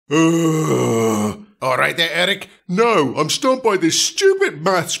All right there, Eric. No, I'm stumped by this stupid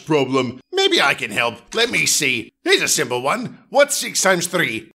maths problem. Maybe I can help. Let me see. Here's a simple one. What's 6 times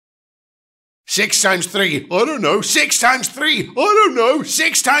 3? 6 times 3. I don't know. 6 times 3. I don't know.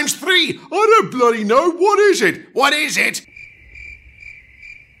 6 times 3. I don't bloody know. What is it? What is it?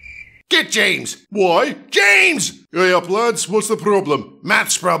 Get James. Why? James! Hey up, lads. What's the problem?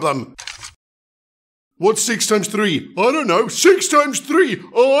 Maths problem. What's 6 times 3? I don't know. 6 times 3?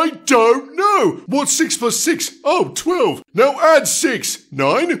 I don't know. What's 6 plus 6? Oh, 12. Now add 6.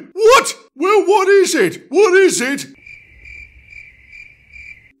 9? What? Well, what is it? What is it?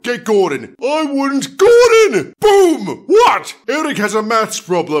 Get Gordon. I wouldn't. Gordon! Boom! What? Eric has a maths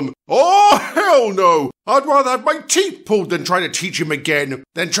problem. Oh, hell no. I'd rather have my teeth pulled than try to teach him again.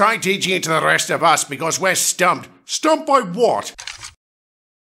 Than try teaching it to the rest of us because we're stumped. Stumped by what?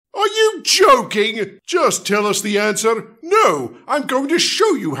 Are you joking? Just tell us the answer. No, I'm going to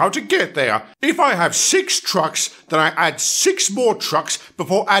show you how to get there. If I have 6 trucks, then I add 6 more trucks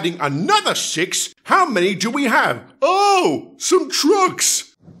before adding another 6. How many do we have? Oh, some trucks.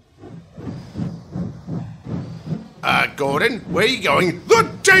 Gordon, where are you going?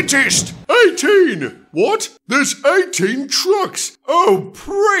 The dentist! 18! What? There's 18 trucks! Oh,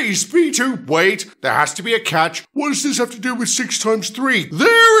 praise be to... Wait, there has to be a catch. What does this have to do with 6 times 3?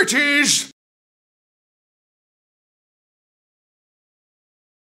 There it is!